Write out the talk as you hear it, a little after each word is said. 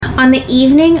On the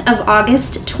evening of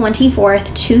August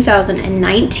 24th,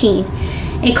 2019,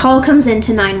 a call comes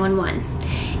into 911.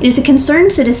 It is a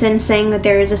concerned citizen saying that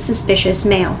there is a suspicious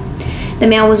male. The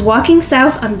male was walking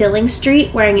south on Billings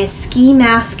Street wearing a ski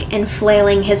mask and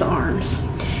flailing his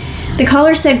arms. The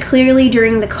caller said clearly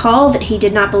during the call that he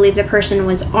did not believe the person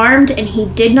was armed and he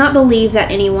did not believe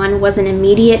that anyone was in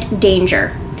immediate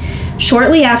danger.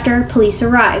 Shortly after, police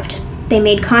arrived. They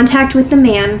made contact with the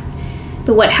man,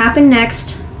 but what happened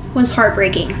next was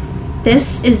heartbreaking.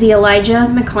 This is the Elijah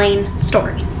McClain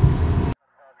story.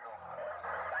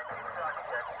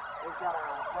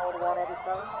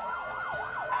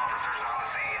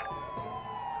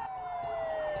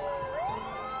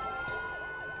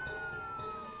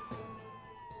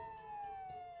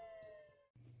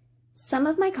 Some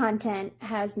of my content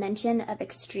has mention of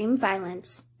extreme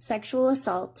violence, sexual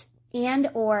assault, and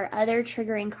or other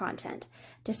triggering content.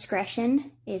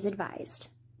 Discretion is advised.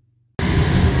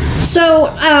 So,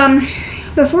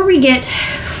 before we get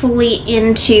fully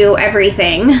into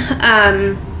everything,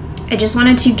 I just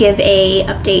wanted to give a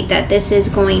update that this is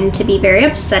going to be very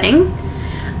upsetting.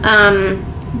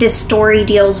 This story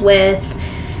deals with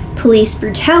police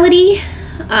brutality,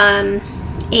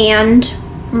 and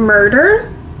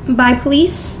murder by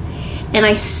police, and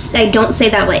I don't say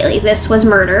that lightly. This was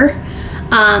murder.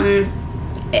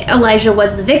 Elijah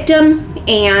was the victim,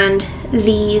 and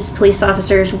these police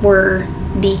officers were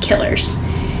the killers.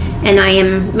 And I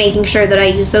am making sure that I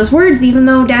use those words, even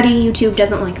though Daddy YouTube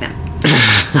doesn't like them.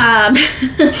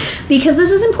 Because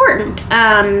this is important.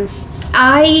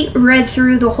 I read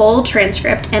through the whole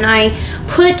transcript, and I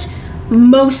put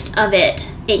most of it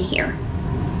in here.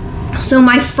 So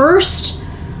my first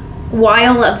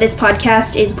while of this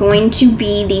podcast is going to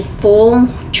be the full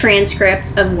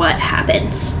transcript of what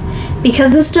happens,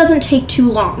 because this doesn't take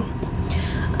too long.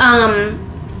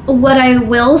 What I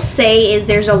will say is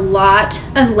there's a lot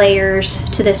of layers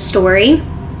to this story,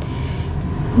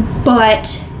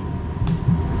 but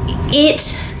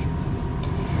it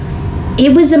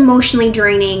was emotionally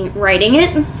draining writing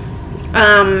it.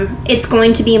 It's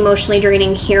going to be emotionally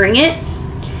draining hearing it.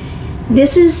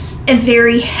 This is a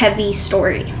very heavy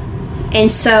story. And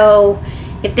so,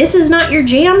 if this is not your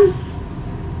jam,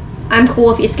 I'm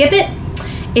cool if you skip it.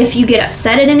 If you get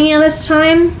upset at any of this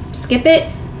time, skip it,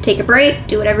 take a break,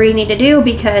 do whatever you need to do,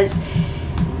 because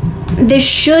this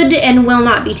should and will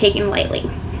not be taken lightly.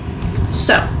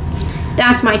 So,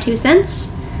 that's my 2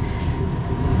 cents.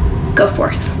 Go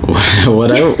forth.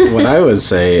 What I would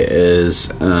say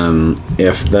is,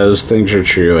 if those things are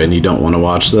true and you don't want to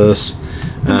watch this,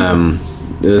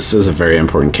 this is a very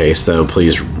important case, though.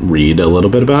 Please read a little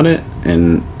bit about it.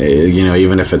 And,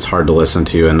 even if it's hard to listen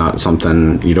to and not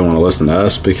something you don't want to listen to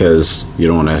us because you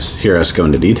don't want to hear us go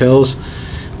into details,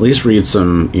 at least read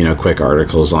some, quick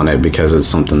articles on it, because it's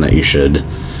something that you should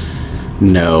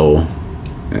know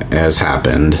has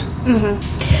happened.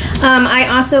 Mm-hmm. I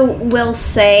also will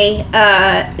say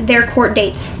their court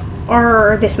dates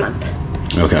are this month.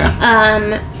 Okay.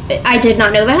 I did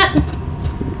not know that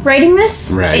writing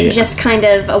this. Right. It just kind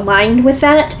of aligned with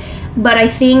that. But I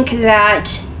think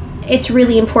that it's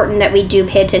really important that we do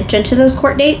pay attention to those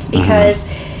court dates, because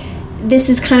this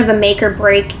is kind of a make or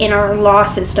break in our law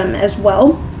system as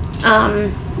well.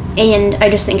 And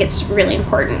I just think it's really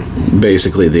important.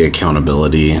 Basically, the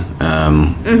accountability.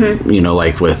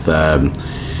 Like with I'm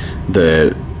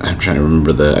trying to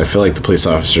remember I feel like the police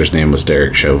officer's name was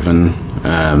Derek Chauvin,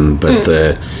 but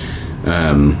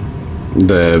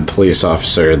the police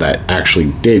officer that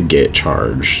actually did get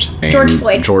charged.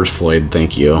 George Floyd,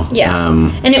 thank you. Yeah,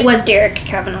 and it was Derek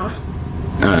Kavanaugh.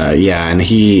 And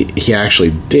he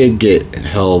actually did get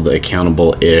held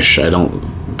accountable-ish.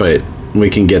 But we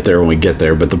can get there when we get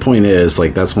there. But the point is,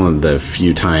 that's one of the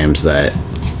few times that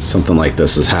something like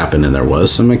this has happened and there was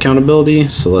some accountability,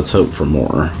 so let's hope for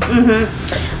more.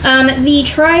 The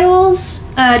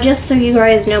trials, just so you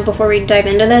guys know before we dive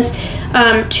into this,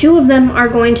 2 of them are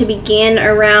going to begin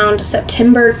around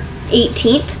September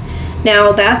 18th.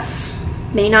 Now,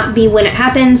 may not be when it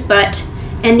happens,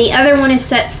 and the other one is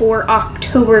set for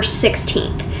October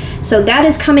 16th. So that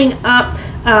is coming up,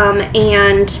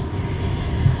 and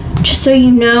just so you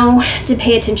know, to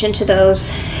pay attention to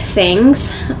those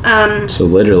things. So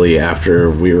literally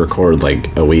after we record,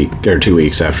 a week or 2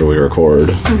 weeks after we record.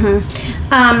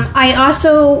 I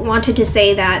also wanted to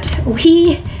say that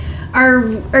we are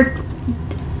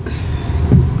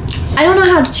I don't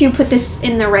know how to put this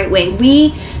in the right way.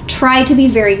 We try to be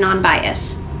very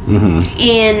non-biased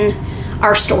in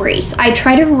our stories. I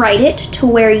try to write it to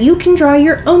where you can draw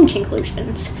your own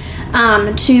conclusions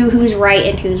to who's right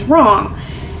and who's wrong.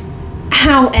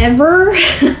 However,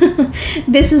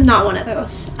 this is not one of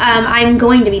those. I'm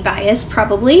going to be biased,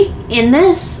 probably, in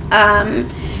this.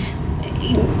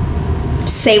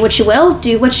 Say what you will,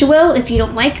 do what you will. If you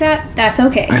don't like that, that's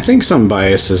okay. I think some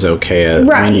bias is okay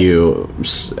when you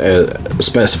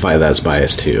specify that's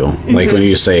bias too. Mm-hmm. Like when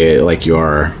you say it like you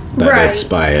are, that it's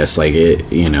bias. Like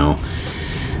it, you know.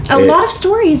 A lot of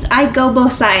stories, I go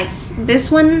both sides.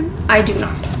 This one, I do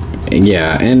not.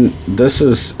 Yeah, and this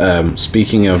is,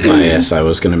 speaking of bias, I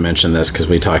was going to mention this because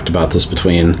we talked about this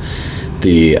between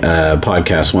the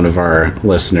podcast. One of our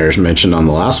listeners mentioned on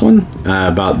the last one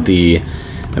about the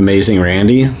Amazing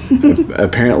Randy.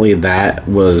 Apparently that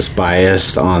was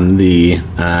biased on the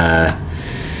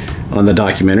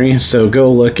documentary. So go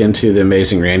look into the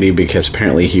Amazing Randy, because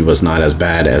apparently he was not as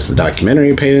bad as the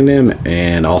documentary painted him,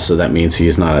 and also that means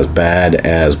he's not as bad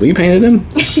as we painted him.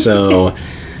 So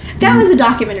that was a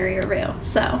documentary review.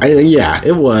 So yeah,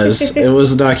 it was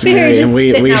a documentary, and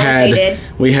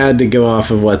we had to go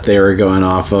off of what they were going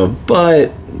off of,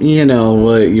 but you know,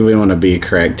 we want to be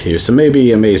correct too. So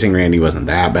maybe Amazing Randy wasn't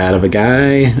that bad of a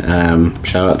guy.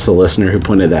 Shout out to the listener who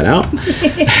pointed that out.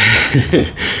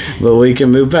 But we can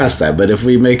move past that. But if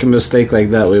we make a mistake like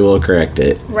that, we will correct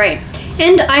it. Right.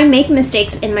 And I make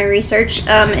mistakes in my research,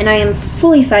 and I am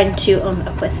fully fine to own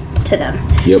up to them.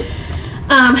 Yep.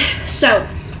 So,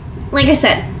 like I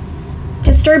said,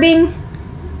 disturbing,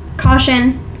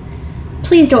 caution.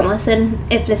 Please don't listen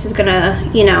if this is gonna,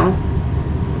 you know,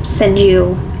 send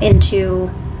you into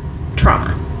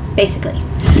trauma, basically.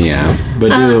 Yeah, but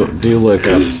do look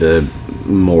up the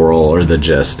moral or the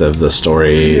gist of the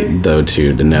story, though,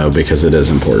 too, to know, because it is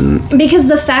important. Because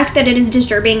the fact that it is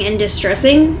disturbing and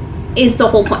distressing is the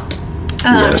whole point.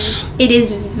 Yes. It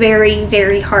is very,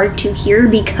 very hard to hear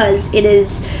because it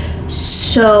is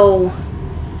so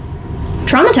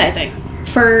traumatizing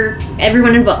for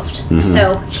everyone involved. Mm-hmm.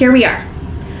 So here we are.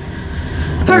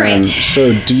 All right.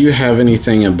 So do you have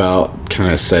anything about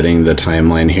kind of setting the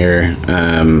timeline here?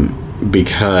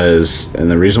 Because, and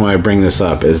the reason why I bring this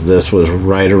up is this was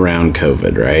right around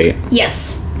COVID, right?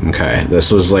 Yes. Okay.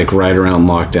 This was like right around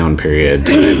lockdown period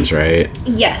times, right?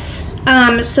 Yes.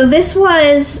 So this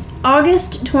was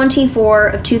August 24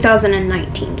 of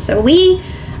 2019. So we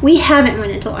haven't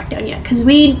went into lockdown yet, because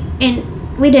we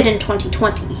did in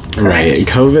 2020, correct? Right.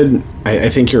 COVID, I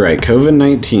think you're right.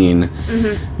 COVID-19,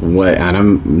 and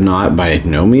I'm not by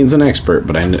no means an expert,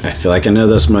 but I feel like I know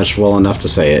this much well enough to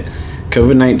say it.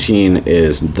 COVID-19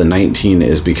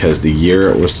 is because the year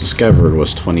it was discovered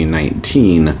was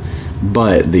 2019,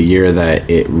 but the year that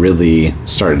it really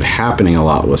started happening a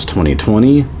lot was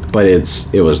 2020, but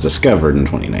it was discovered in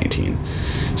 2019.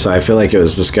 So I feel like it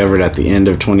was discovered at the end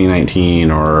of 2019,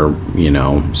 or, you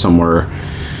know, somewhere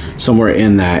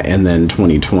in that, and then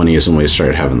 2020 is when we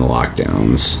started having the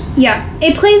lockdowns. Yeah,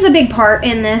 it plays a big part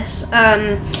in this,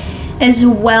 as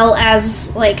well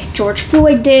as, like, George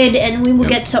Floyd did, and we will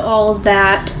get to all of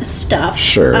that stuff.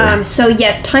 Sure. So,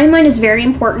 yes, timeline is very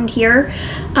important here.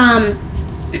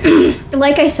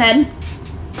 Like I said,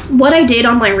 what I did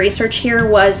on my research here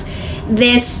was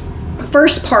this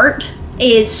first part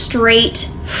is straight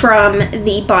from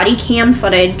the body cam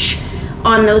footage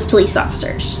on those police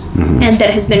officers, and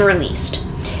that has been released.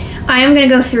 I am going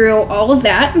to go through all of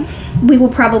that. We will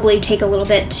probably take a little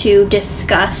bit to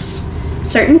discuss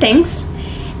certain things,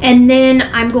 and then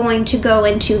I'm going to go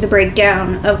into the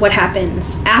breakdown of what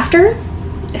happens after,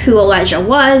 who Elijah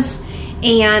was,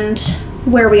 and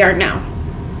where we are now.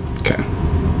 Okay.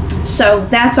 So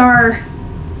that's our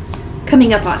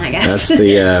coming up on, I guess. That's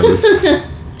the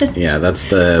that's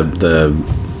the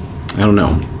I don't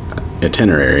know,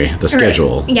 itinerary, the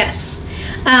schedule. Right. Yes.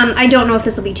 I don't know if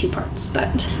this will be 2 parts,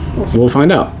 but we'll see. We'll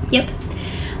find out. Yep.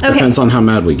 Okay. Depends on how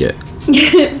mad we get.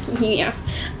 Yeah.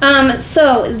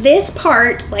 So this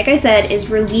part, like I said, is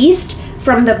released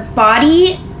from the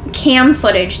body cam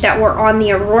footage that were on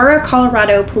the Aurora,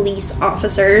 Colorado police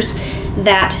officers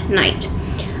that night.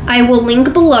 I will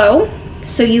link below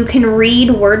so you can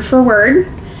read word for word,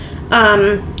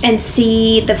 and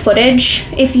see the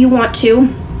footage if you want to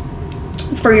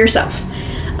for yourself.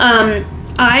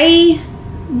 I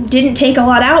didn't take a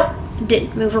lot out,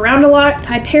 didn't move around a lot.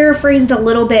 I paraphrased a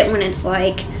little bit when it's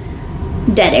like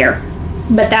dead air,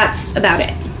 but that's about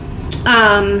it.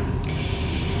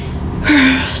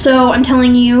 So I'm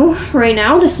telling you right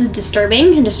now, this is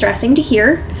disturbing and distressing to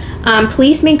hear.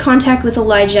 Police made contact with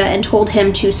Elijah and told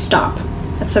him to stop.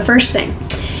 That's the first thing.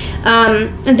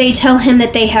 They tell him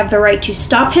that they have the right to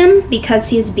stop him because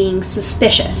he is being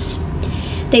suspicious.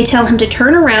 They tell him to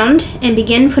turn around and he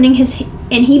began putting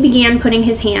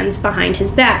his hands behind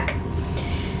his back.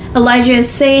 Elijah is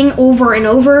saying over and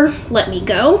over, "Let me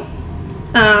go.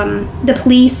 The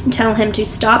police tell him to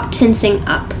stop tensing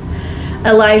up.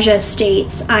 Elijah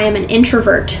states, "I am an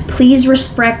introvert. Please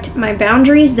respect my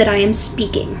boundaries that I am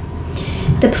speaking."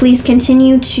 The police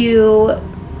continue to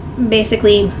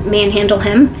basically manhandle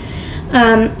him.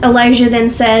 Elijah then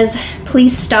says,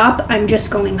 "Please stop. I'm just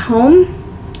going home."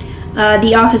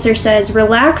 The officer says,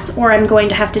 "Relax, or I'm going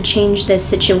to have to change this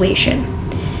situation."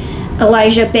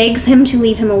 Elijah begs him to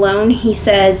leave him alone. He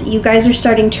says, "You guys are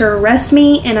starting to arrest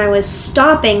me, and I was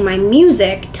stopping my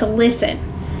music to listen.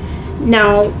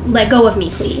 Now, let go of me,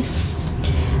 please."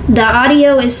 The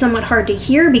audio is somewhat hard to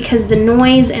hear because the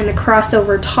noise and the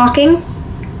crossover talking.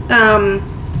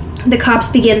 The cops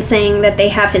begin saying that they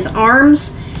have his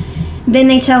arms. Then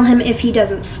they tell him if he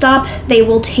doesn't stop, they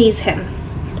will tase him.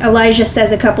 Elijah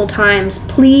says a couple times,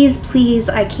 "Please, please,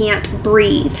 I can't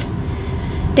breathe."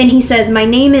 Then he says, "My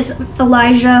name is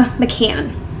Elijah McClain."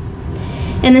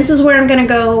 And this is where I'm going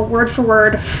to go word for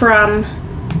word from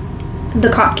the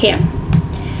cop cam.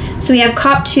 So we have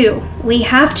cop 2. We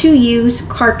have to use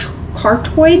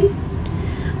cartoid.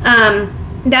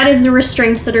 That is the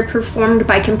restraints that are performed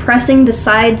by compressing the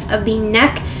sides of the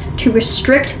neck to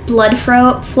restrict blood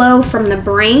flow from the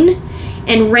brain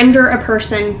and render a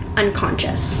person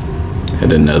unconscious. I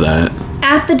didn't know that.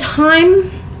 At the time,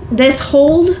 this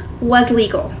hold was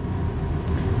legal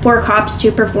for cops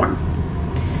to perform.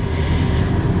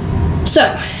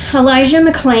 So, Elijah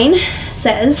McClain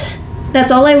says,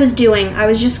 "That's all I was doing. I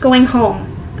was just going home.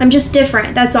 I'm just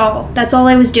different. That's all. That's all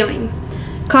I was doing."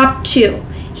 Cop 2,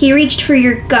 "He reached for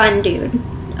your gun, dude."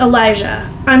 Elijah,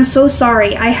 "I'm so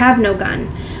sorry. I have no gun.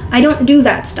 I don't do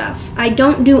that stuff. I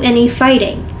don't do any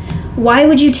fighting. Why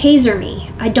would you taser me?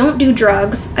 I don't do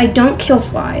drugs. I don't kill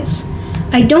flies.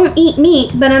 I don't eat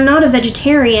meat, but I'm not a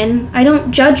vegetarian. I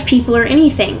don't judge people or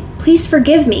anything. Please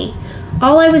forgive me.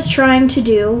 All I was trying to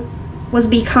do was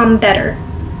become better.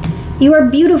 You are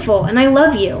beautiful, and I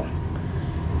love you."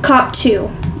 Cop 2,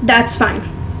 "That's fine."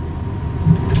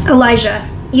 Elijah,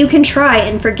 "You can try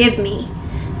and forgive me."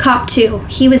 Cop 2,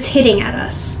 "He was hitting at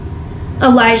us."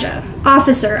 Elijah,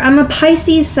 "Officer, I'm a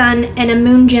Pisces sun and a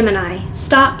moon Gemini.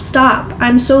 Stop, stop.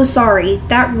 I'm so sorry.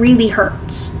 That really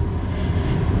hurts."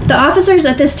 The officers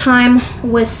at this time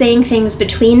was saying things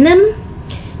between them.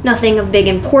 Nothing of big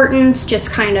importance,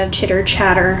 just kind of chitter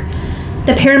chatter.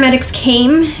 The paramedics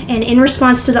came, and in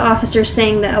response to the officers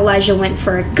saying that Elijah went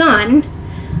for a gun,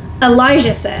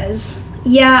 Elijah says,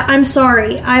 "Yeah, I'm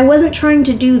sorry. I wasn't trying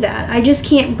to do that. I just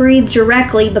can't breathe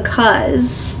directly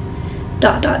because... ...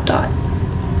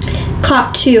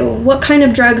 Cop 2, "What kind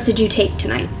of drugs did you take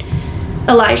tonight?"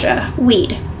 Elijah,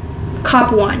 "Weed."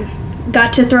 Cop 1,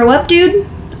 "Got to throw up, dude?"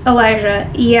 Elijah,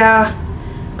 "Yeah."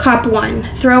 Cop 1,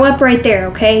 "Throw up right there,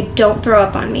 okay? Don't throw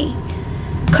up on me."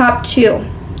 Cop 2,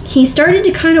 "He started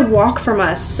to kind of walk from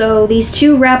us, so these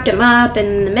two wrapped him up, and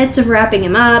in the midst of wrapping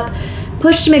him up,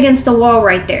 pushed him against the wall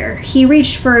right there. He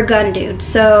reached for a gun, dude,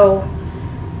 so..."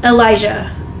 Elijah,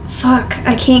 "Fuck,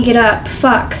 I can't get up.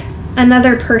 Fuck.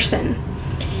 Another person.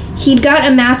 He'd got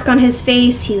a mask on his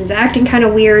face, he was acting kind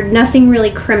of weird, nothing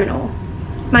really criminal.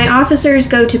 My officers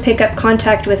go to pick up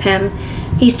contact with him.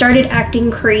 He started acting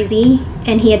crazy,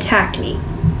 and he attacked me."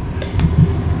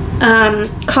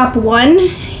 Cop 1,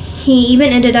 he even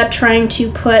ended up trying to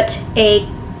put a,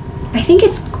 I think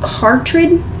it's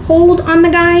cartridge hold on the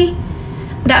guy.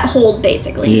 That hold,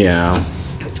 basically. Yeah.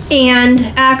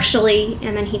 And actually,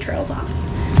 and then he trails off.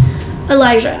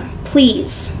 Elijah,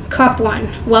 "Please." Cop 1,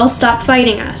 "Well, stop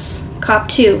fighting us." Cop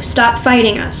 2, "Stop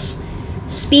fighting us."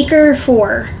 Speaker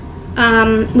 4,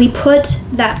 we put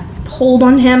that hold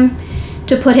on him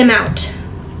to put him out.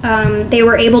 They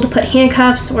were able to put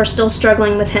handcuffs. We're still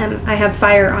struggling with him. I have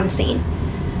fire on scene.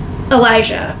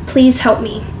 Elijah, "Please help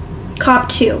me." Cop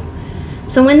 2,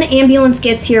 "So when the ambulance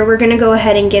gets here, we're going to go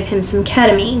ahead and give him some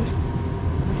ketamine."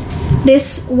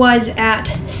 This was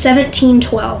at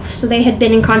 17:12, so they had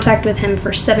been in contact with him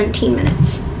for 17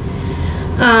 minutes.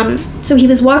 So he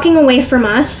was walking away from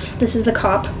us. This is the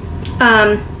cop.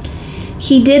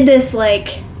 He did this,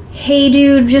 like, "Hey,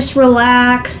 dude, just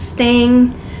relax"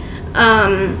 thing.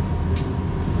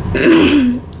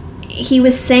 He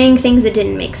was saying things that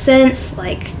didn't make sense,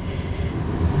 like,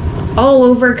 all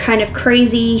over kind of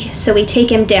crazy, so we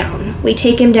take him down. We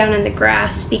take him down in the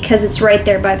grass because it's right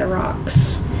there by the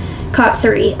rocks. Cop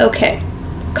 3, "Okay."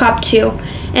 Cop 2,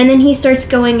 and then he starts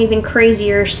going even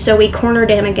crazier, so we cornered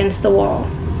him against the wall.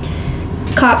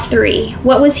 Cop 3,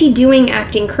 "What was he doing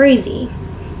acting crazy?"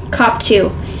 Cop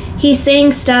 2, "He's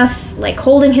saying stuff like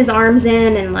holding his arms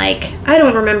in and, like, I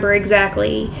don't remember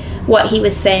exactly what he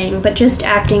was saying, but just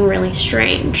acting really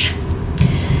strange."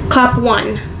 Cop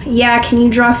 1, "Yeah, can you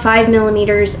draw 5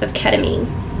 millimeters of ketamine?"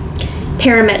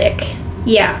 Paramedic,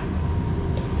 Yeah.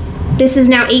 This is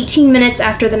now 18 minutes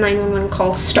after the 911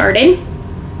 call started.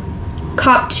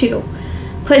 Cop 2.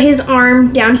 Put his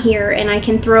arm down here and I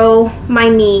can throw my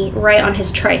knee right on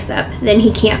his tricep. Then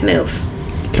he can't move.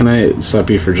 Can I stop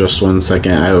you for just 1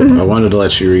 second? I wanted to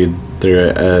let you read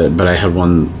through it, but I had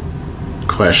one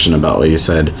question about what you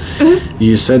said. Mm-hmm.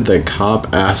 You said the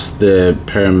cop asked the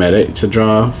paramedic to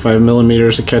draw 5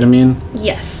 millimeters of ketamine?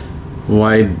 Yes.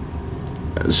 Why?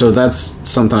 So that's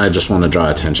something I just want to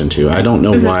draw attention to. I don't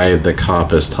know why the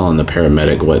cop is telling the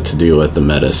paramedic what to do with the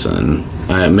medicine.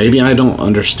 Maybe I don't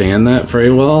understand that very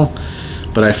well,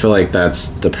 but I feel like that's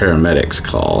the paramedic's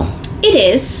call. It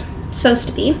is supposed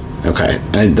to be. Okay,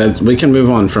 we can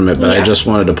move on from it, but I just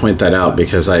wanted to point that out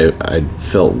because I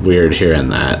felt weird hearing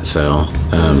that. So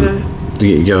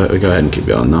go ahead and keep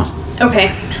going though.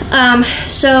 Okay,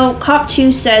 so Cop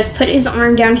 2 says, put his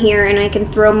arm down here and I can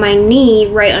throw my knee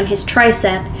right on his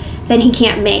tricep. Then he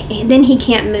can't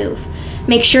move.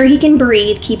 Make sure he can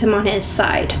breathe. Keep him on his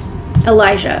side.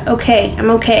 Elijah, okay, I'm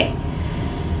okay.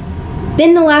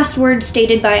 Then the last word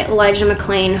stated by Elijah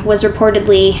McClain was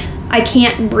reportedly, I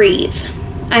can't breathe.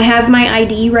 I have my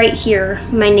ID right here.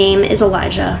 My name is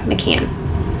Elijah McCann.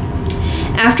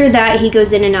 After that, he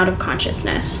goes in and out of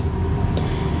consciousness.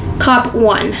 Cop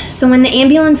 1. So when the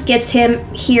ambulance gets him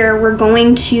here, we're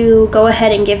going to go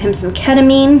ahead and give him some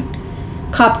ketamine.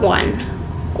 Cop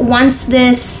 1. Once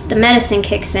the medicine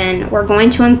kicks in, we're going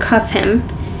to uncuff him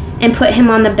and put him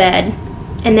on the bed,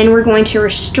 and then we're going to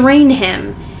restrain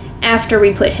him after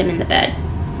we put him in the bed.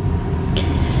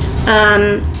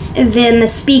 Then the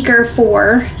speaker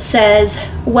 4 says,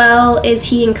 well, is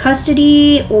he in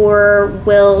custody or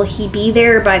will he be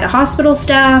there by the hospital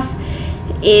staff?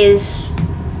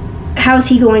 How's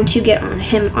he going to get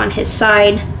him on his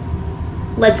side?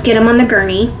 Let's get him on the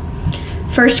gurney.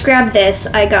 First grab this,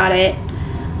 I got it.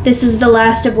 This is the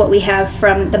last of what we have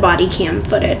from the body cam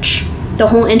footage. The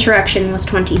whole interaction was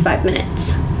 25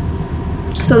 minutes.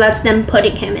 So that's them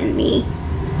putting him in the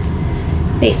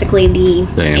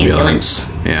ambulance.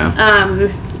 Yeah.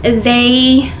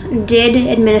 They did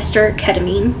administer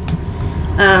ketamine.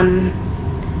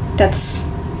 That's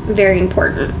very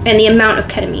important. And the amount of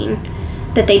ketamine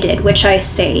that they did, which I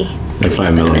say the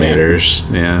 5 millimeters.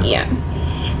 Yeah. Yeah.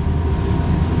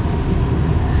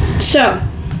 So,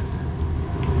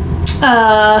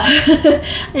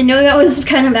 I know that was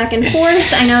kind of back and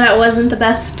forth. I know that wasn't the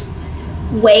best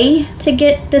way to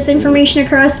get this information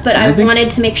across, but I wanted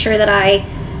to make sure that I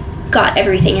got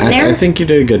everything in there. I think you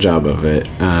did a good job of it.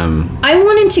 I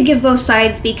wanted to give both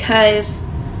sides because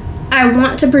I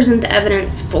want to present the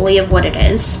evidence fully of what it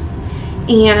is.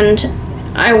 And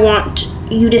I want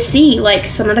you to see, like,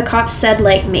 some of the cops said,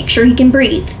 like, make sure he can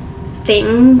breathe.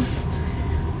 Things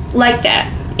like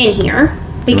that in here.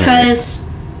 Because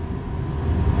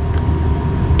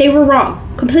they were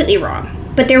wrong. Completely wrong.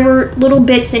 But there were little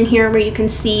bits in here where you can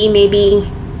see maybe,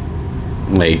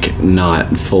 like,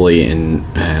 not fully in,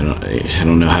 I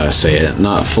don't know how to say it,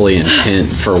 not fully intent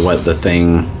for what the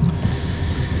thing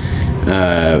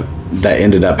that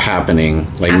ended up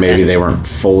happening. Like, maybe they weren't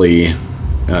fully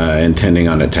intending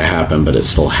on it to happen, but it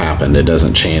still happened. It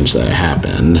doesn't change that it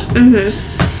happened.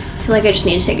 I feel like I just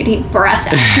need to take a deep breath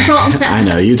after all that. I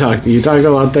know, you talked a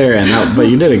lot there, but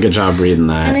you did a good job reading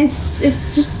that. And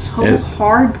it's just so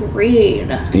hard to read.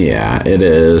 Yeah, it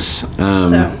is.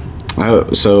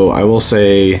 So I will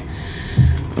say,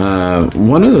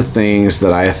 one of the things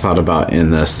that I thought about in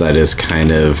this that is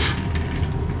kind of,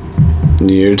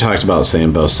 you talked about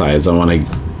saying both sides. I want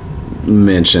to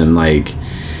mention, like,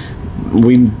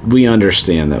 we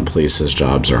understand that police's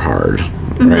jobs are hard,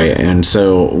 right? And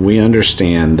so we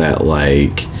understand that,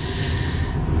 like,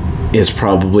 it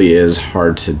probably is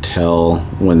hard to tell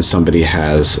when somebody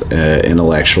has an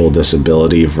intellectual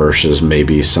disability versus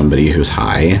maybe somebody who's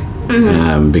high.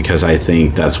 Because I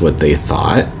think that's what they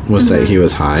thought was that he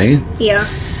was high. Yeah.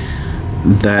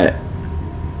 That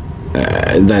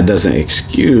doesn't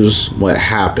excuse what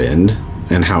happened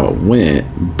and how it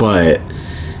went, but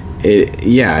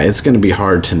it's going to be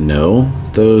hard to know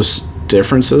those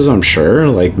differences, I'm sure.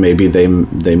 Like, maybe they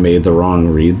made the wrong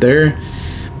read there.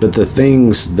 But the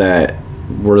things that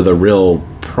were the real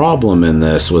problem in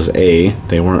this was, they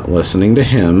weren't listening to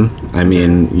him. I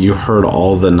mean, you heard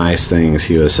all the nice things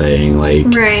he was saying, like,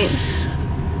 right,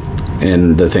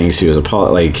 and the things he was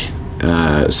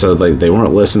so, like, they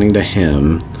weren't listening to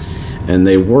him, and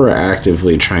they were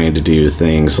actively trying to do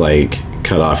things like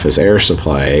cut off his air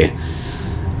supply,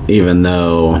 even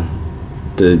though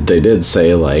they did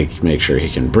say, like, make sure he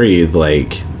can breathe.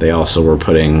 Like, they also were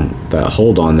putting that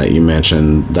hold on that you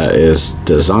mentioned that is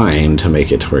designed to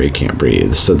make it to where he can't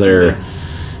breathe. So they're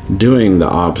doing the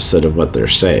opposite of what they're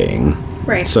saying.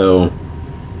 Right. So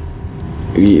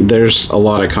there's a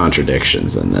lot of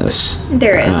contradictions in this.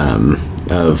 There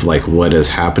is. Of like what is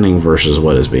happening versus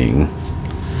what is being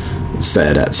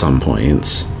said at some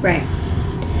points. Right.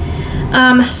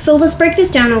 So let's break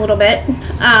this down a little bit,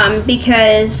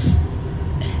 because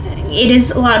it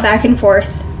is a lot of back and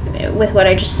forth with what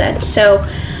I just said. So,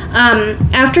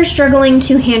 after struggling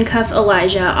to handcuff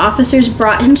Elijah, officers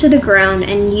brought him to the ground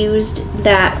and used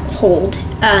that hold.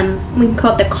 We can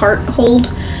call it the cart hold,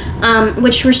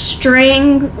 which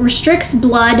restricts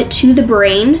blood to the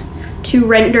brain to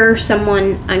render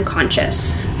someone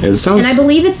unconscious. It sounds, and I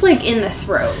believe it's like in the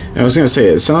throat. I was gonna say,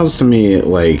 it sounds to me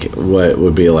like what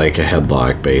would be like a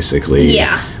headlock, basically.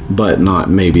 Yeah. But not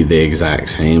maybe the exact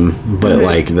same, but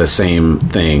like the same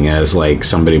thing as like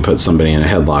somebody puts somebody in a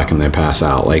headlock and they pass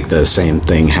out. Like the same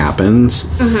thing happens.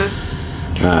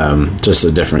 Just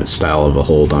a different style of a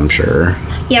hold, I'm sure.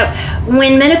 Yep.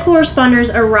 When medical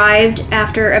responders arrived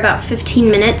after about 15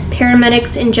 minutes,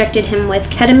 paramedics injected him with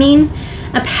ketamine,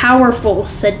 a powerful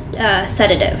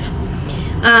sedative.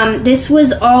 This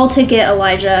was all to get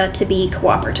Elijah to be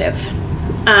cooperative.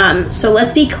 So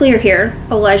let's be clear here.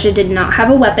 Elijah did not have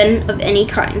a weapon of any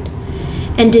kind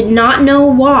and did not know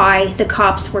why the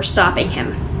cops were stopping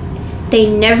him.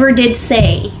 They never did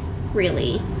say,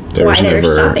 really, why they were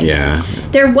stopping him.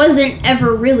 There wasn't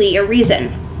ever really a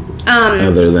reason.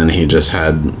 Other than he just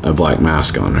had a black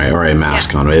mask on, right? Or a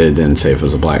mask on, right? It didn't say if it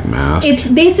was a black mask. It's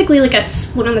basically like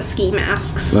one of the ski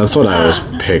masks. That's what I was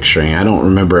picturing. I don't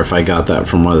remember if I got that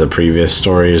from one of the previous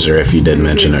stories or if you did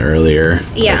mention it earlier.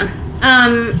 Yeah.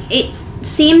 It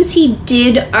seems he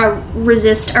did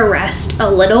resist arrest a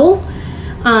little,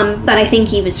 but I think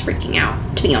he was freaking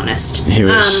out, to be honest. He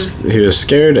was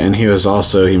scared, and he was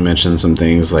also, he mentioned some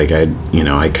things like I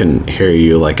couldn't hear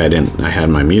you, like I had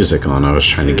my music on. I was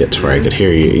trying to get to where I could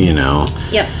hear you,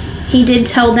 Yep. He did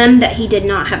tell them that he did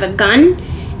not have a gun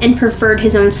and preferred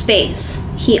his own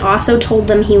space. He also told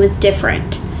them he was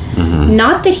different.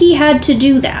 Not that he had to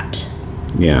do that.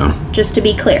 Yeah. Just to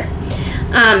be clear.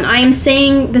 I am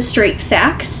saying the straight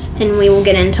facts, and we will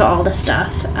get into all the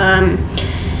stuff.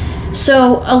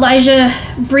 So Elijah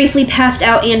briefly passed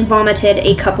out and vomited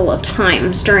a couple of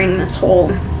times during this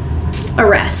whole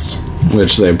arrest.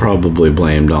 Which they probably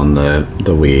blamed on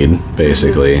the weed,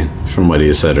 basically, from what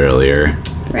he said earlier.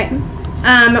 Right.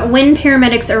 When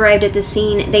paramedics arrived at the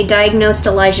scene, they diagnosed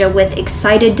Elijah with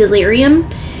excited delirium,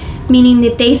 meaning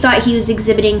that they thought he was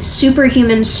exhibiting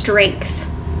superhuman strength.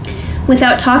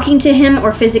 Without talking to him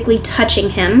or physically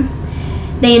touching him,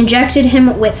 they injected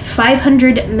him with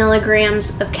 500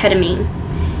 milligrams of ketamine,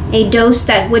 a dose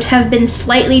that would have been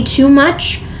slightly too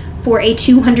much for a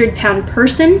 200-pound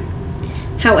person.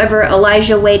 However,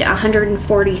 Elijah weighed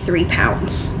 143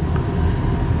 pounds.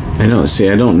 I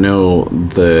don't know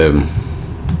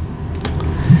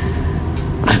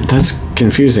that's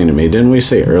confusing to me. Didn't we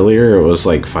say earlier it was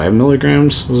like 5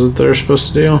 milligrams? Was it they're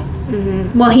supposed to do?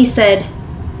 Well, he said,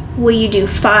 will you do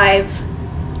 5?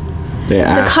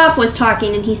 The cop was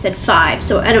talking and he said 5,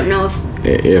 so I don't know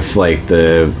if like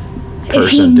the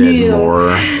person did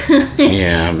more.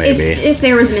 Yeah, maybe. if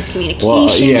there was miscommunication. Well,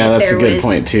 yeah, that's a good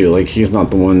point too. Like, he's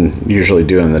not the one usually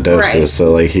doing the doses, right.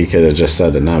 So like he could have just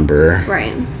said a number.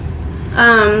 Right.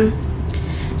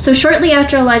 So shortly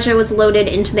after Elijah was loaded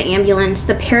into the ambulance,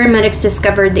 the paramedics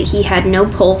discovered that he had no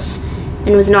pulse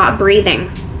and was not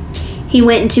breathing. He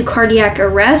went into cardiac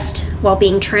arrest while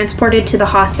being transported to the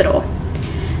hospital.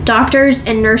 Doctors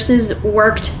and nurses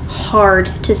worked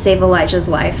hard to save Elijah's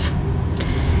life.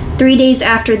 3 days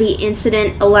after the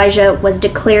incident, Elijah was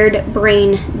declared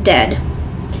brain dead.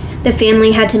 The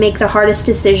family had to make the hardest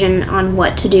decision on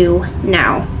what to do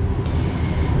now.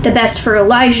 The best for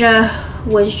Elijah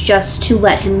was just to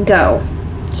let him go.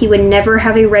 He would never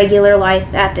have a regular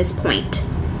life at this point.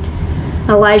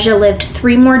 Elijah lived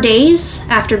 3 more days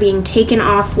after being taken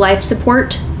off life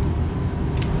support.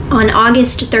 On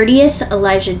August 30th,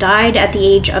 Elijah died at the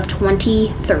age of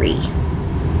 23.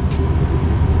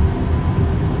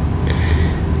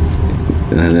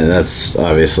 And that's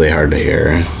obviously hard to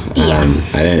hear. Yeah.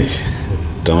 I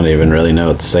don't even really know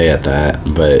what to say at that,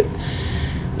 but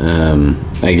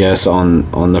I guess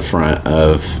on the front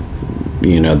of,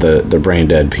 the brain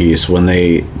dead piece, when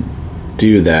they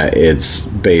do that, it's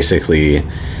basically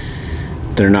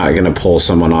they're not going to pull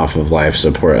someone off of life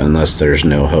support unless there's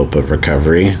no hope of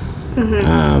recovery.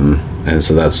 And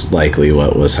so that's likely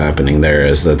what was happening there,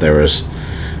 is that there was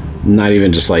not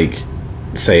even just like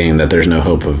saying that there's no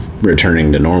hope of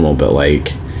returning to normal, but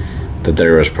like that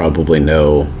there was probably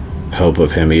no hope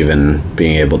of him even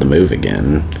being able to move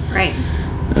again. Right.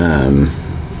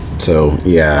 So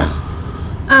yeah.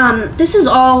 This is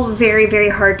all very, very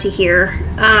hard to hear.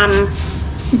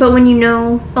 But when you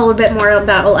know a little bit more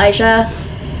about Elijah,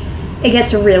 it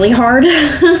gets really hard.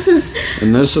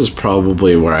 And this is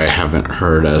probably where I haven't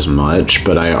heard as much,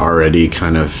 but I already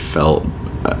kind of felt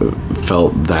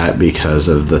that because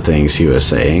of the things he was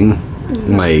saying,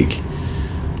 like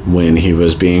when he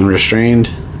was being restrained.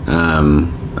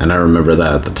 And I remember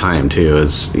that at the time too,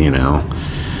 is, you know,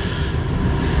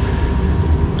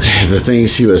 the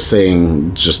things he was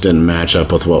saying just didn't match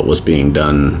up with what was being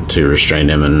done to restrain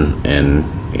him, and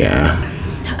yeah.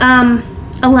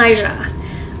 Elijah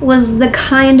was the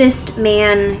kindest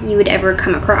man you would ever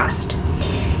come across.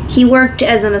 He worked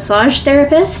as a massage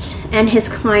therapist, and his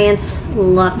clients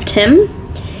loved him.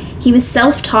 He was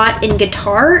self-taught in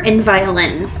guitar and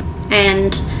violin,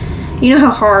 and you know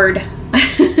how hard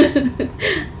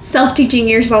self-teaching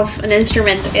yourself an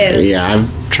instrument is. Yeah,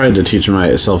 I've tried to teach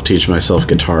myself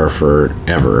guitar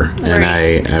forever, and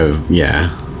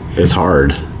it's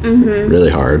hard. Really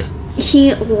hard.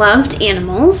 He loved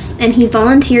animals, and he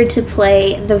volunteered to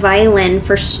play the violin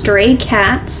for stray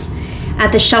cats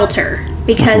at the shelter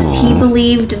because he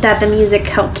believed that the music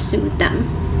helped soothe them.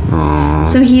 Aww.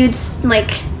 So he would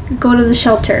like go to the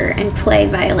shelter and play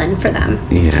violin for them.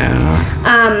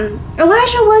 Yeah.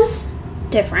 Elijah was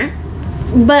different,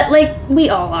 but like we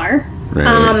all are.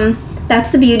 Right.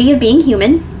 That's the beauty of being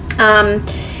human.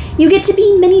 You get to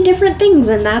be many different things,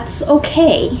 and that's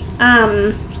okay.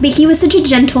 But he was such a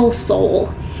gentle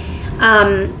soul.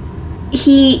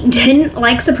 He didn't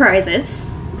like surprises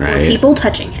or people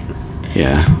touching him.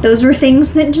 Yeah. Those were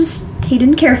things that just he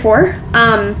didn't care for.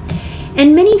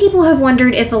 And many people have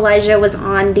wondered if Elijah was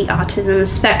on the autism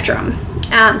spectrum.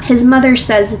 His mother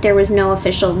says that there was no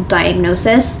official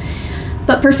diagnosis,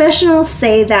 but professionals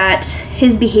say that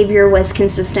his behavior was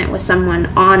consistent with someone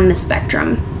on the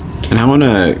spectrum. And I want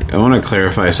to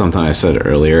clarify something I said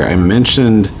earlier. I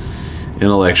mentioned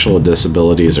intellectual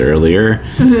disabilities earlier.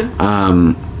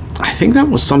 I think that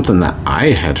was something that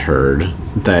I had heard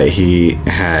that he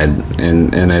had,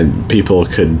 and people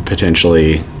could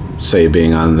potentially say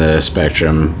being on the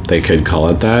spectrum, they could call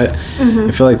it that.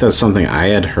 I feel like that's something I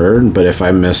had heard, but if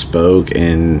I misspoke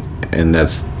and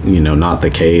that's, you know, not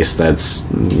the case,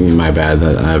 that's my bad.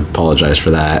 I apologize for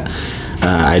that.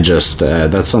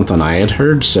 That's something I had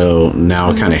heard, so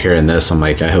now kind of hearing this, I'm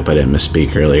like, I hope I didn't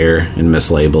misspeak earlier and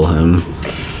mislabel him.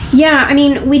 Yeah, I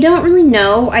mean, we don't really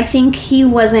know. I think he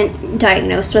wasn't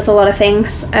diagnosed with a lot of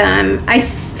things.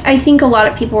 I think a lot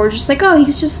of people were just like, oh,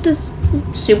 he's just a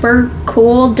super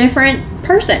cool, different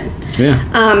person.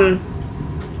 Yeah.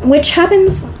 Which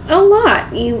happens a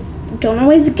lot. You don't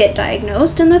always get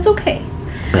diagnosed, and that's okay.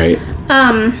 Right.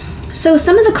 So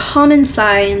some of the common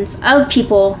signs of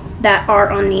people that are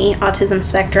on the autism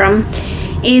spectrum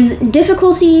is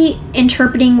difficulty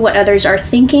interpreting what others are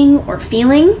thinking or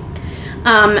feeling,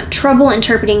 trouble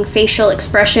interpreting facial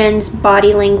expressions,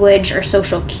 body language, or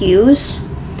social cues,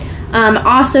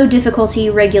 also difficulty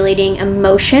regulating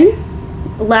emotion,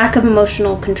 lack of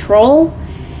emotional control,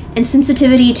 and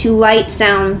sensitivity to light,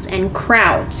 sounds, and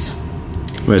crowds.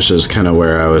 Which is kind of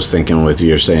where I was thinking with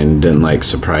you saying didn't like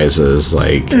surprises,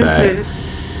 like that.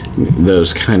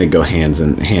 Those kind of go hand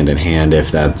in hand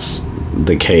if that's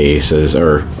the case,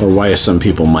 or why some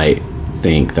people might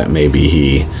think that maybe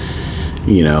he,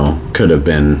 you know, could have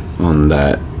been on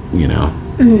that, you know.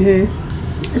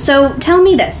 So tell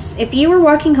me this: if you were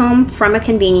walking home from a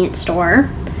convenience store,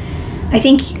 I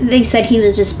think they said he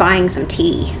was just buying some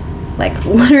tea, like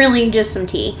literally just some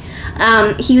tea.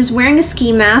 He was wearing a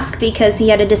ski mask because he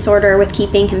had a disorder with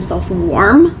keeping himself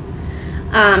warm.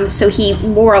 So he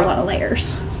wore a lot of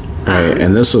layers. Right,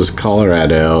 and this was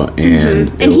Colorado,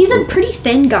 and he's a pretty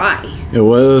thin guy. It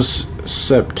was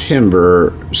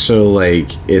September, so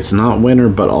like it's not winter,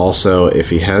 but also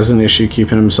if he has an issue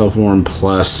keeping himself warm,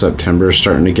 plus September's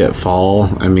starting to get fall.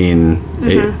 I mean,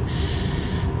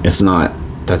 that's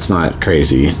not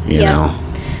crazy, you know.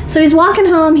 So he's walking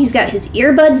home. He's got his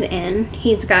earbuds in.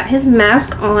 He's got his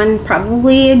mask on,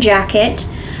 probably a jacket,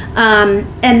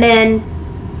 and then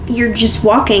you're just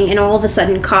walking, and all of a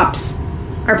sudden, cops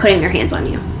are putting their hands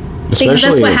on you. Because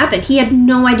that's what happened. He had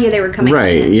no idea they were coming.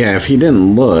 Right, yeah, if he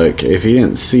didn't look, if he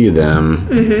didn't see them,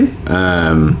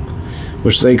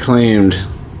 which they claim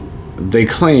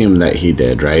that he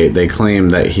did, right? They claim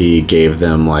that he gave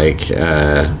them, like,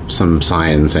 some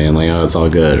sign saying, like, oh, it's all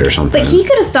good or something. But he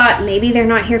could have thought, maybe they're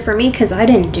not here for me because I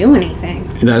didn't do anything.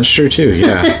 That's true, too,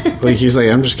 yeah. Like, he's like,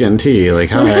 I'm just getting tea. Like,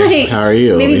 hi, how are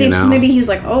you? Maybe he was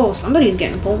like, oh, somebody's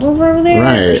getting pulled over over there.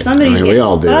 Right. Or somebody's getting we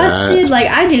all do busted. that. Like,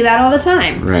 I do that all the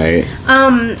time. Right.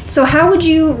 So how would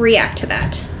you react to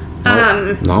that?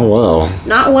 Not well.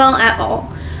 Not well at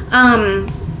all.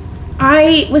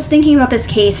 I was thinking about this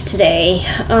case today,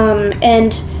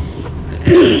 and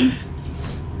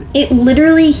it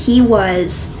literally, he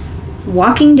was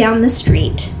walking down the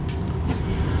street,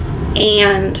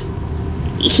 and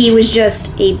he was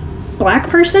just a black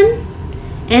person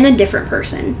and a different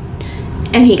person,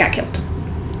 and he got killed.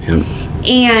 Yep.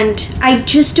 And I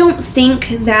just don't think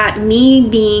that me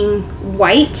being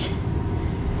white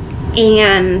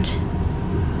and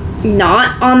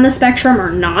not on the spectrum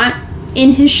or not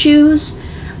in his shoes,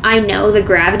 I know the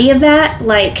gravity of that.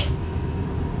 Like,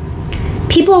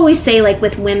 people always say, like,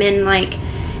 with women, like,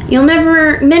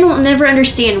 men will never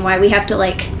understand why we have to,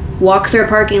 like, walk through a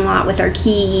parking lot with our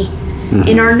key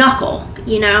in our knuckle,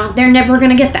 you know? They're never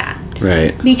gonna get that.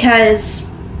 Right. Because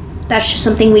that's just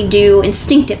something we do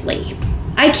instinctively.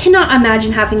 I cannot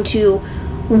imagine having to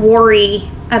worry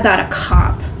about a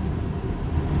cop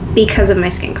because of my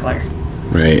skin color.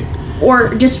 Right.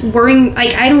 Or just worrying,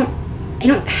 like, I don't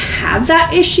have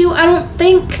that issue, I don't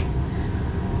think.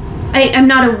 I'm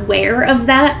not aware of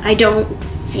that. I don't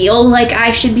feel like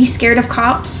I should be scared of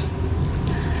cops.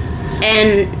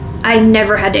 And I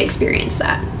never had to experience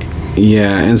that.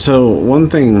 Yeah, and so one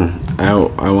thing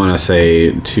I want to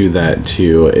say to that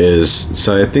too is,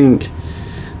 so I think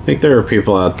there are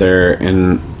people out there,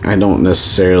 and I don't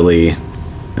necessarily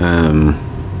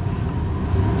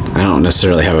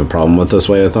have a problem with this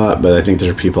way of thought, but I think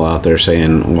there are people out there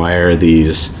saying, why are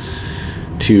these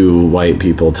two white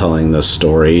people telling this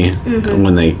story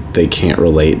when they can't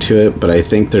relate to it? But I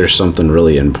think there's something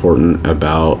really important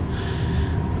about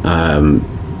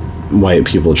white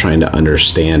people trying to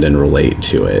understand and relate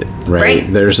to it, right?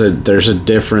 There's a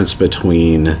difference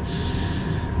between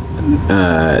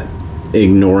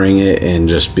ignoring it and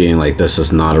just being like, this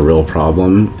is not a real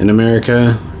problem in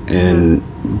America, and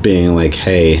being like,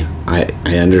 hey, I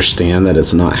understand that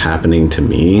it's not happening to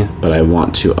me, but I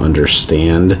want to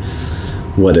understand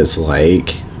what it's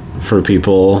like for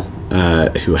people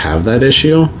who have that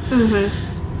issue,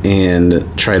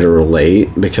 and try to relate,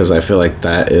 because I feel like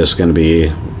that is going to be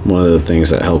one of the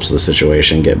things that helps the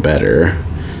situation get better,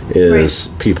 is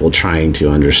people trying to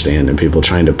understand and people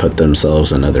trying to put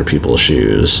themselves in other people's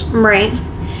shoes. Right.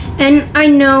 And I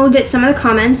know that some of the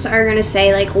comments are going to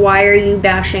say, like, why are you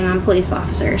bashing on police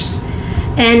officers?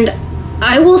 And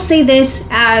I will say this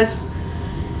as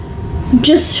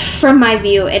just from my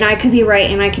view, and I could be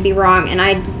right and I could be wrong, and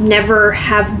I never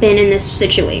have been in this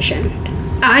situation.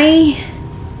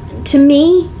 To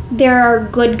me, there are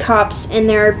good cops and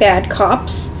there are bad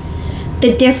cops.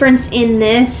 The difference in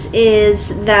this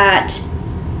is that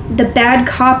the bad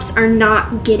cops are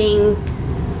not getting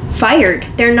fired.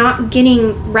 They're not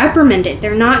getting reprimanded.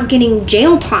 They're not getting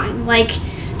jail time. Like,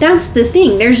 that's the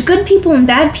thing. There's good people and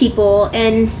bad people,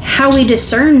 and how we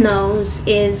discern those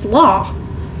is law.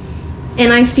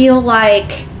 And I feel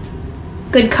like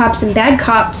good cops and bad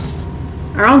cops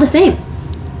are all the same.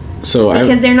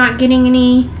 Because they're not getting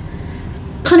any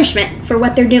punishment for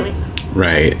what they're doing.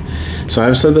 Right. So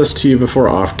I've said this to you before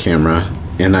off camera,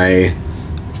 and I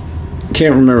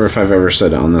can't remember if I've ever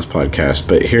said it on this podcast,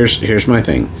 but here's my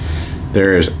thing.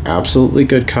 There is absolutely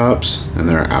good cops and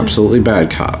there are absolutely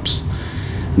bad cops.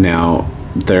 Now,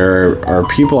 there are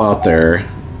people out there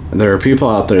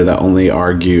that only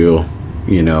argue,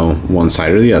 one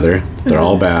side or the other. They're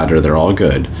all bad or they're all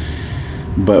good.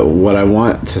 But what I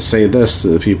want to say this to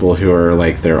the people who are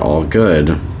like, they're all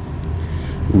good.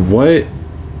 What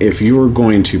if you were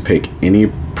going to pick any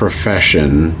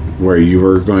profession where you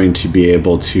were going to be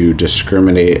able to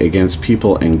discriminate against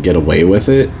people and get away with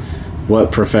it?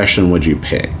 What profession would you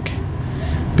pick?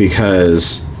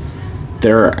 Because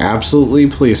there are absolutely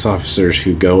police officers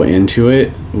who go into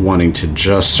it wanting to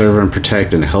just serve and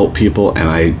protect and help people, and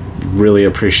I really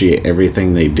appreciate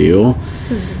everything they do.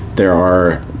 There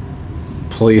are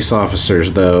police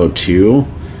officers, though, too,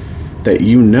 that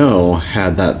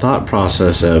had that thought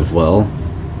process of, well,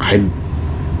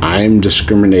 I'm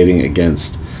discriminating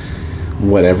against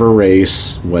whatever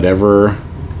race, whatever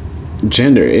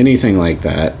gender, anything like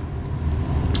that.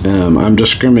 I'm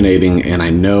discriminating, and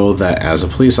I know that as a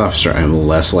police officer, I'm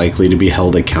less likely to be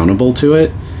held accountable to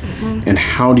it. And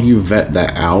how do you vet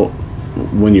that out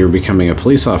when you're becoming a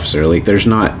police officer? Like, there's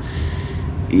not...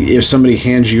 If somebody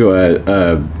hands you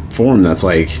a form that's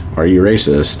like, are you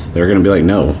racist? They're going to be like,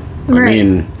 no. Right. I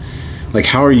mean, like,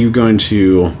 how are you going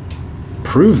to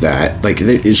prove that? Like,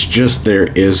 it's just, there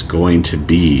is going to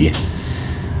be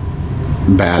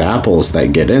bad apples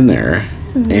that get in there.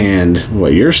 And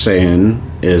what you're saying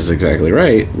is exactly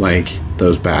right. Like,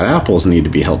 those bad apples need to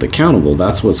be held accountable.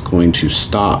 That's what's going to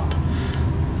stop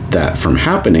that from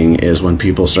happening, is when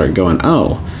people start going,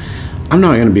 oh, I'm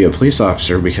not going to be a police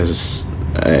officer because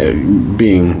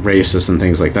being racist and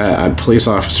things like that. A police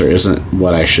officer isn't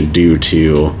what I should do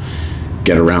to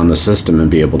get around the system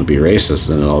and be able to be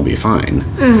racist, and it'll be fine.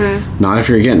 Not if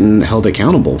you're getting held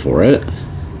accountable for it.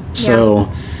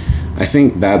 So I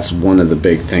think that's one of the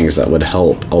big things that would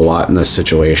help a lot in this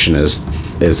situation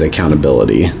is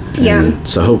accountability. And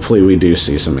so hopefully we do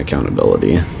see some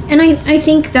accountability. And I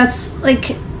think that's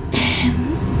like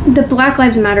the Black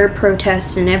Lives Matter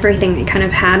protests and everything that kind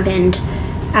of happened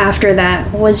after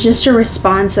that was just a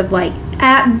response of like,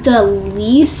 at the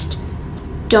least,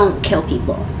 don't kill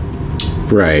people.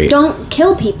 Right. Don't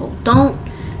kill people. Don't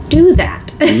do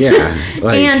that. Yeah.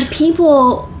 Like, and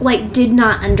people like did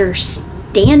not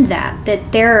understand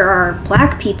that there are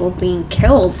black people being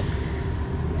killed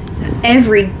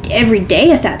every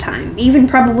day at that time, even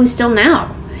probably still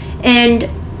now. And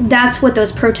that's what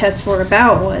those protests were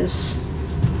about, was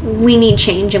we need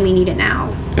change and we need it now.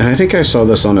 And I think I saw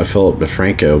this on a Philip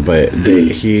DeFranco, but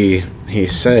he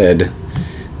said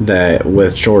that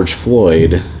with George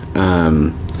Floyd,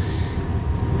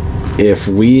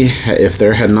 if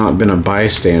there had not been a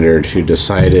bystander who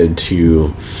decided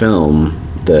to film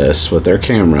this with their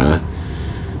camera,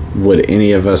 would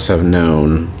any of us have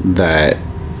known that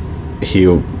he,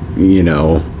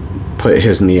 put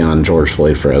his knee on George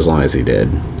Floyd for as long as he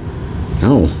did?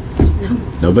 No.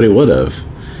 Nobody would have.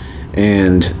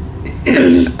 And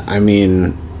I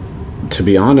mean, to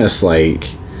be honest, like,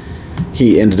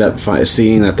 he ended up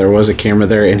seeing that there was a camera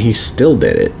there, and he still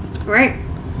did it. Right.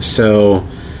 So,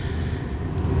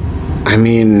 I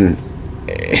mean,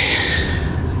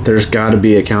 there's got to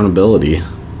be accountability.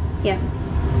 Yeah.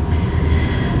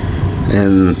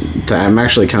 And I'm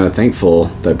actually kind of thankful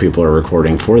that people are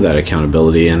recording for that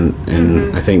accountability. And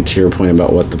I think to your point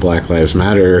about what the Black Lives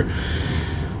Matter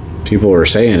people were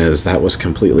saying is that was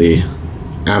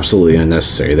absolutely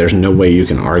unnecessary. There's no way you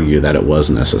can argue that it was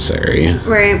necessary.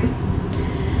 Right.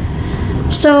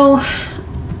 So,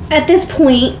 at this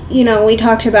point, we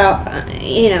talked about,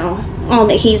 all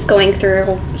that he's going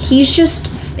through. He's just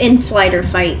in flight or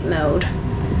fight mode.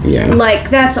 Yeah. Like,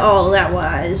 that's all that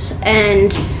was.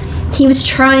 And he was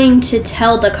trying to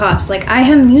tell the cops, like, I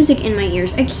have music in my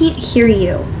ears. I can't hear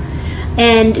you.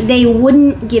 And they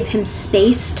wouldn't give him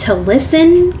space to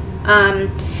listen.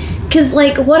 Because,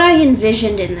 like, what I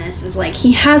envisioned in this is, like,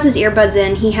 he has his earbuds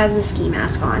in, he has the ski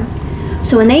mask on.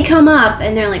 So when they come up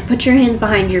and they're like, put your hands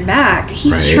behind your back,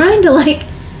 he's trying to, like,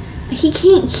 he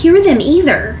can't hear them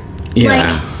either. Yeah.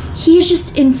 Like, he is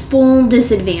just in full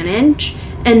disadvantage,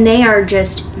 and they are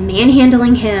just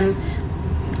manhandling him,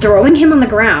 throwing him on the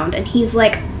ground, and he's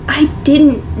like, I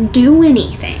didn't do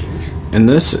anything. And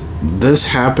this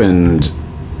happened,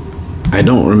 I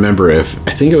don't remember I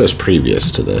think it was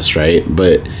previous to this, right?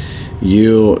 But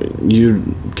you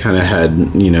kind of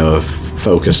had,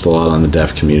 focused a lot on the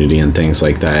deaf community and things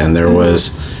like that, and there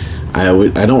was, I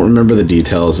don't remember the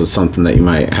details. It's something that you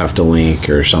might have to link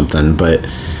or something, but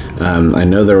I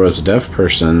know there was a deaf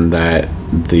person that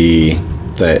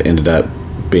ended up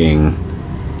being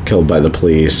killed by the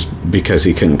police because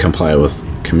he couldn't comply with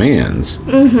commands.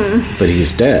 But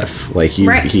he's deaf, like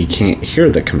he can't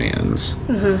hear the commands.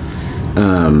 And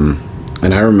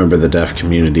I remember the deaf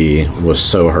community was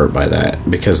so hurt by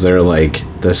that, because they're like,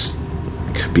 this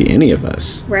could be any of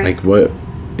us. Like, what,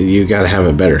 you got to have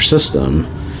a better system.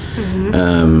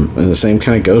 And the same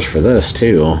kind of goes for this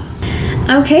too.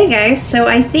 Okay, guys, so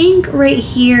I think right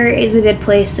here is a good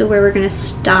place where we're going to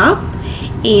stop,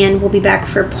 and we'll be back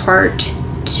for part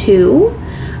 2.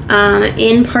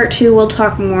 In part 2, we'll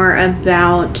talk more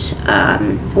about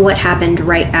what happened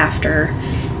right after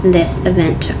this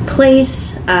event took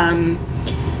place,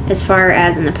 as far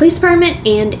as in the police department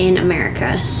and in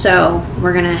America. So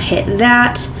we're going to hit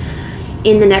that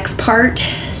in the next part,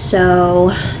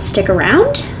 so stick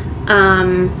around.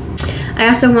 I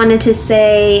also wanted to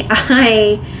say,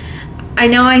 I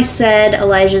know I said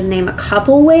Elijah's name a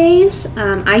couple ways.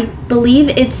 I believe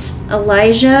it's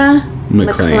Elijah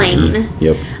McClain.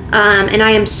 Yep. And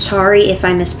I am sorry if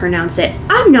I mispronounce it.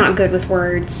 I'm not good with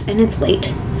words, and it's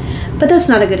late. But that's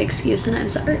not a good excuse, and I'm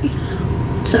sorry.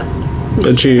 So,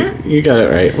 but you got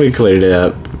it right. We cleared it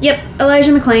up. Yep,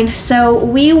 Elijah McClain. So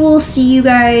we will see you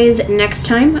guys next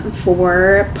time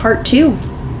for part 2.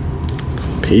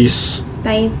 Peace.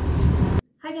 Bye.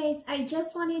 Hi guys, I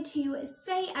just wanted to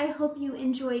say I hope you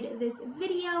enjoyed this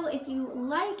video. If you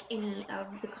like any of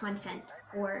the content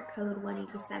for Code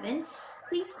 187,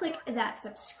 please click that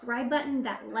subscribe button,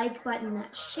 that like button,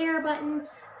 that share button.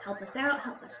 Help us out,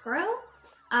 help us grow.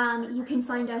 You can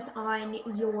find us on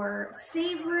your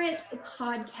favorite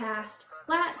podcast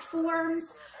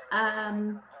platforms.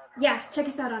 Yeah, check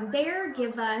us out on there.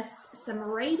 Give us some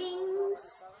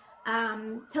ratings.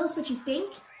 Tell us what you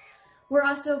think. We're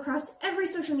also across every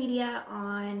social media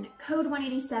on Code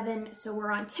 187. So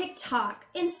we're on TikTok,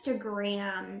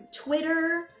 Instagram,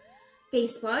 Twitter,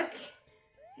 Facebook.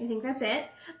 I think that's it.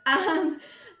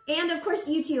 And of course,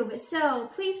 YouTube. So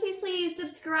please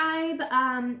subscribe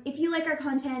if you like our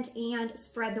content and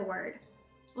spread the word.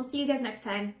 We'll see you guys next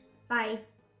time. Bye.